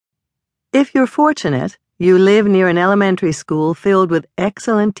If you're fortunate, you live near an elementary school filled with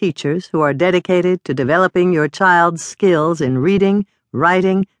excellent teachers who are dedicated to developing your child's skills in reading,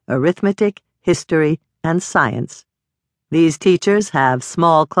 writing, arithmetic, history, and science. These teachers have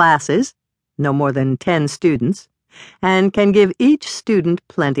small classes, no more than 10 students, and can give each student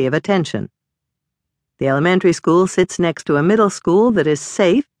plenty of attention. The elementary school sits next to a middle school that is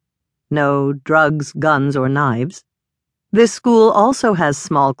safe, no drugs, guns, or knives. This school also has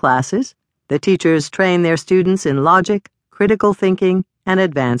small classes. The teachers train their students in logic, critical thinking, and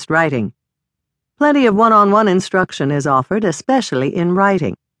advanced writing. Plenty of one-on-one instruction is offered, especially in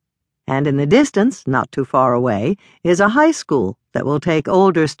writing. And in the distance, not too far away, is a high school that will take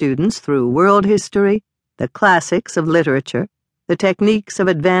older students through world history, the classics of literature, the techniques of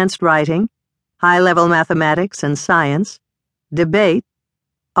advanced writing, high-level mathematics and science, debate,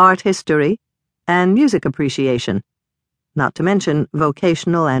 art history, and music appreciation, not to mention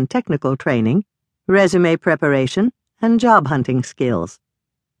vocational and technical training, resume preparation, and job hunting skills.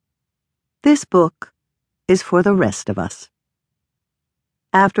 This book is for the rest of us.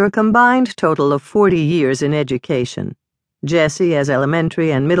 After a combined total of 40 years in education, Jessie as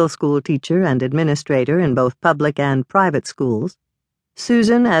elementary and middle school teacher and administrator in both public and private schools,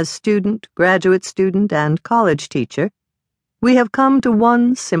 Susan as student, graduate student, and college teacher, we have come to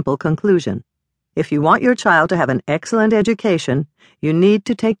one simple conclusion. If you want your child to have an excellent education, you need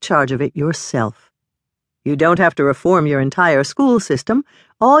to take charge of it yourself. You don't have to reform your entire school system.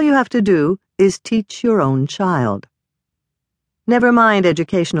 All you have to do is teach your own child. Never mind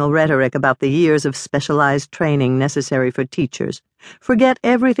educational rhetoric about the years of specialized training necessary for teachers. Forget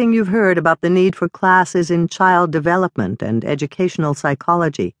everything you've heard about the need for classes in child development and educational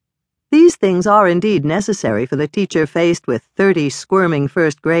psychology. These things are indeed necessary for the teacher faced with 30 squirming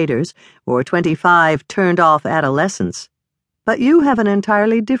first graders or 25 turned-off adolescents. But you have an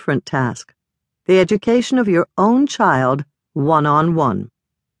entirely different task: the education of your own child one-on-one.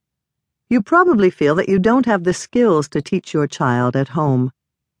 You probably feel that you don't have the skills to teach your child at home.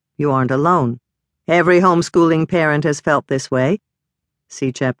 You aren't alone. Every homeschooling parent has felt this way.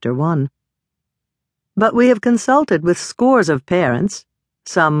 See Chapter 1. But we have consulted with scores of parents,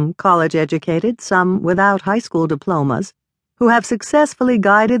 some college-educated, some without high school diplomas, who have successfully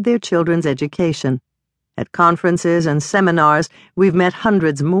guided their children's education. At conferences and seminars, we've met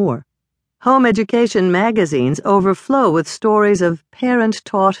hundreds more. Home education magazines overflow with stories of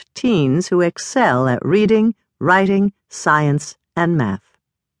parent-taught teens who excel at reading, writing, science, and math.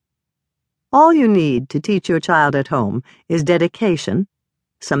 All you need to teach your child at home is dedication,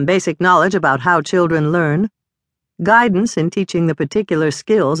 some basic knowledge about how children learn, guidance in teaching the particular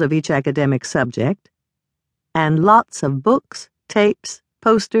skills of each academic subject, and lots of books, tapes,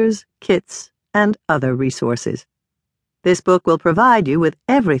 posters, kits, and other resources. This book will provide you with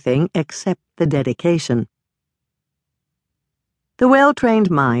everything except the dedication. The Well-Trained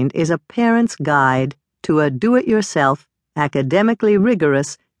Mind is a parent's guide to a do-it-yourself, academically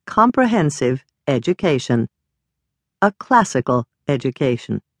rigorous, comprehensive education. A classical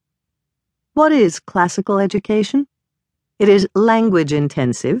education. What is classical education? It is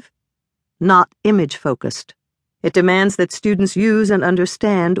language-intensive, not image-focused. It demands that students use and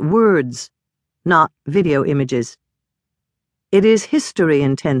understand words, not video images. It is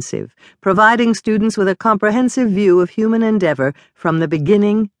history-intensive, providing students with a comprehensive view of human endeavor from the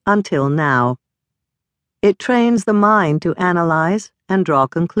beginning until now. It trains the mind to analyze and draw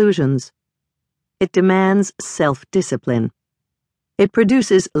conclusions. It demands self-discipline. It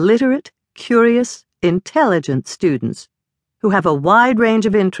produces literate, curious, intelligent students who have a wide range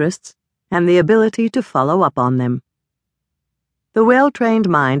of interests and the ability to follow up on them. The Well-Trained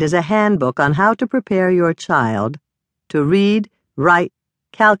Mind is a handbook on how to prepare your child to read, write,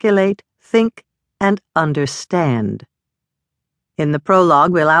 calculate, think, and understand. In the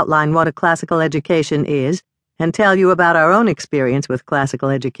prologue, we'll outline what a classical education is and tell you about our own experience with classical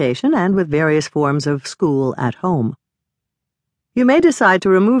education and with various forms of school at home. You may decide to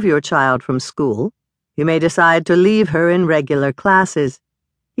remove your child from school. You may decide to leave her in regular classes.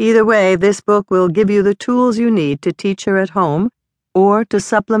 Either way, this book will give you the tools you need to teach her at home or to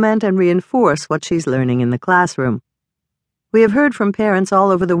supplement and reinforce what she's learning in the classroom. We have heard from parents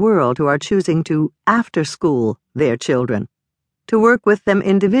all over the world who are choosing to after-school their children, to work with them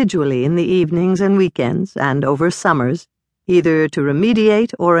individually in the evenings and weekends and over summers, either to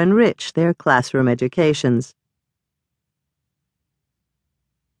remediate or enrich their classroom educations.